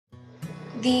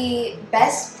The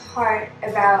best part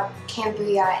about Camp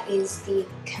Booyah is the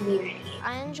community.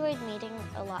 I enjoyed meeting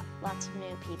lots of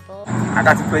new people. I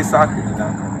got to play soccer, you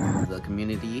know. The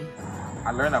community.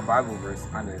 I learned a Bible verse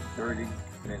under 30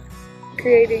 minutes.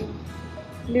 Creating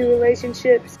new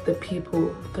relationships. The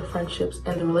people, the friendships,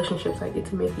 and the relationships I get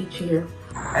to make each year.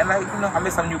 And like, you know, I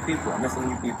met some new people.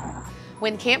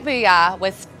 When Camp Booyah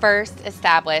was first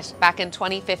established back in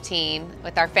 2015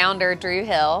 with our founder, Drew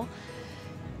Hill,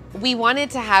 we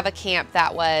wanted to have a camp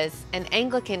that was an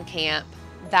Anglican camp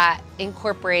that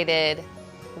incorporated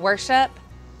worship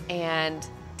and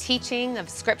teaching of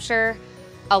Scripture,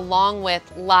 along with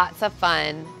lots of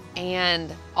fun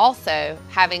and also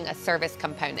having a service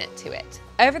component to it.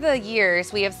 Over the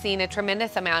years, we have seen a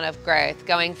tremendous amount of growth,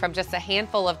 going from just a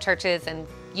handful of churches and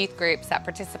youth groups that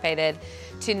participated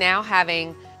to now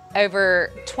having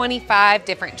over 25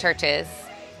 different churches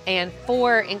and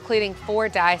including four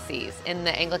dioceses in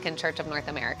the Anglican Church of North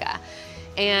America.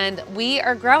 And we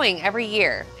are growing every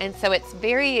year. And so it's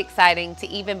very exciting to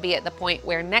even be at the point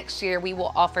where next year we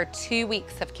will offer 2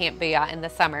 weeks of Camp Booyah in the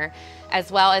summer,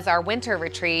 as well as our winter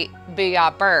retreat,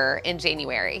 Booyah Burr, in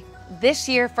January. This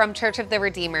year from Church of the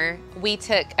Redeemer, we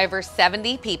took over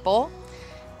 70 people.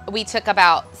 We took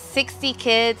about 60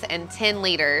 kids and 10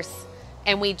 leaders,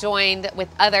 and we joined with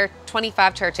other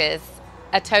 25 churches,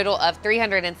 a total of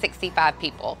 365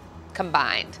 people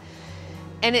combined.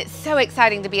 And it's so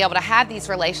exciting to be able to have these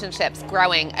relationships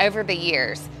growing over the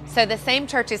years. So the same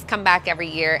churches come back every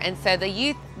year, and so the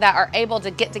youth that are able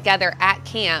to get together at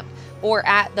camp or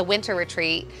at the winter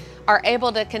retreat are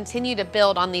able to continue to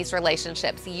build on these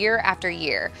relationships year after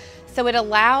year. So it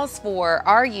allows for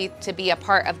our youth to be a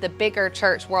part of the bigger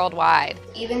church worldwide.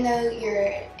 Even though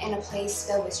you're in a place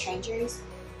filled with strangers,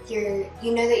 you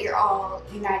know that you're all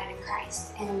united in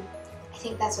Christ, and I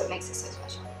think that's what makes it so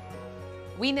special.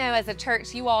 We know as a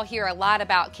church you all hear a lot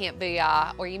about Camp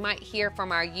Booyah, or you might hear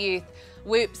from our youth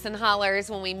whoops and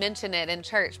hollers when we mention it in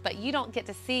church, but you don't get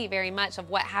to see very much of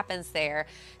what happens there.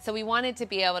 So we wanted to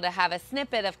be able to have a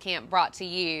snippet of camp brought to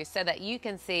you so that you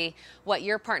can see what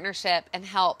your partnership and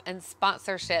help and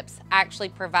sponsorships actually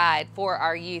provide for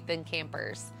our youth and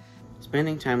campers.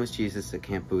 Spending time with Jesus at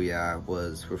Camp Booyah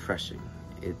was refreshing.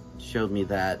 It showed me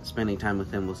that spending time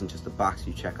with him wasn't just a box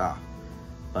you check off,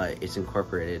 but it's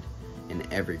incorporated in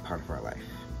every part of our life.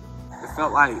 It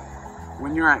felt like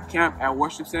when you're at camp at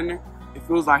worship center, it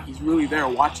feels like he's really there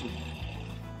watching you.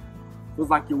 It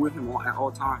feels like you're with him at all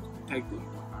times, protecting you.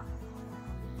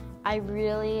 I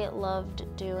really loved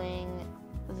doing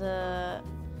the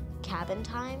cabin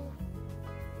time.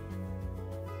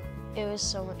 It was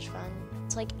so much fun.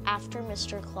 It's like after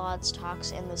Mr. Claude's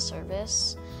talks in the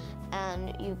service,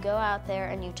 and you go out there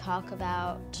and you talk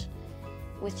about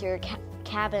with your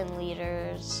cabin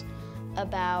leaders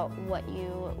about what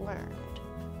you learned.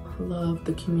 I love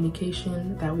the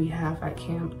communication that we have at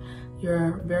camp.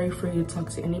 You're very free to talk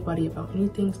to anybody about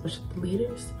anything, especially the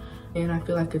leaders. And I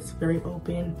feel like it's very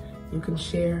open. You can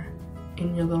share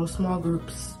in your little small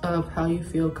groups of how you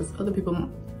feel, because other people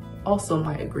also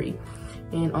might agree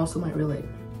and also might relate.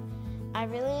 I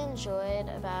really enjoyed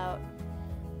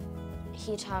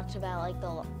he talked about like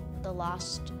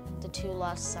the two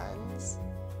lost sons.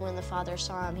 When the father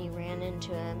saw him, he ran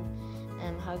into him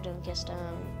and hugged him, kissed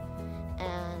him,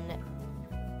 and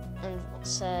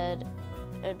said,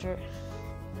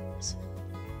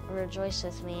 "Rejoice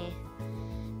with me,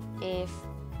 if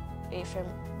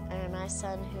my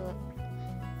son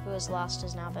who was lost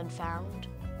has now been found."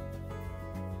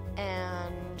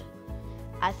 And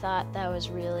I thought that was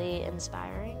really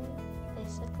inspiring,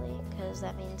 basically, because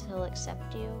that means he'll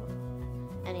accept you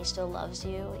and he still loves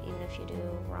you even if you do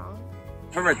wrong.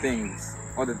 Favorite things,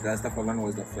 all the stuff I learned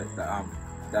was the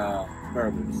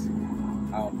parables.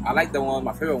 I like the one,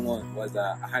 my favorite one was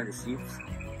 100 sheep.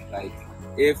 Like,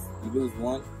 if you lose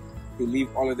one, you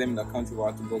leave all of them in the country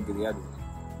while to go get the other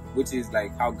one. Which is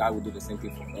like how God would do the same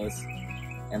thing for us.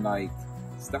 And like,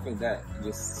 stuff like that,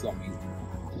 just so amazing.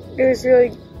 It was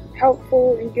really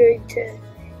helpful and good to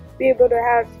be able to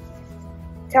have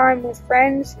time with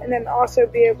friends, and then also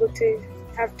be able to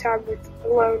have time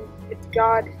alone with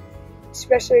God,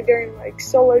 especially during like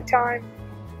solo time,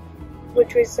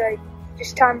 which was like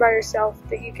just time by yourself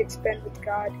that you could spend with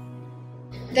God.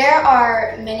 There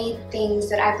are many things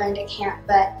that I've learned at camp,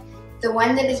 but the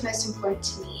one that is most important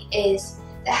to me is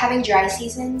that having dry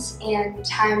seasons and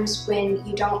times when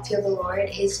you don't feel the Lord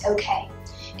is okay.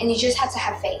 And you just have to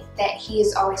have faith that He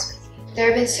is always with you. There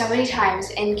have been so many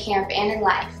times in camp and in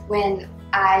life when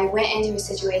I went into a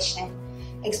situation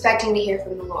expecting to hear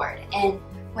from the Lord. And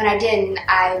when I didn't,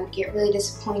 I would get really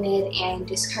disappointed and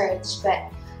discouraged.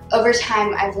 But over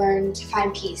time, I've learned to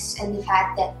find peace in the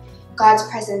fact that God's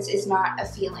presence is not a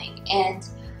feeling, and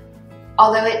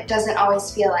although it doesn't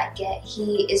always feel like it,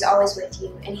 He is always with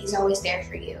you, and He's always there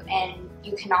for you, and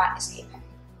you cannot escape Him.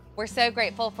 We're so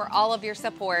grateful for all of your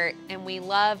support, and we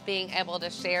love being able to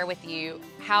share with you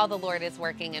how the Lord is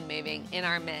working and moving in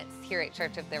our midst here at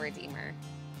Church of the Redeemer.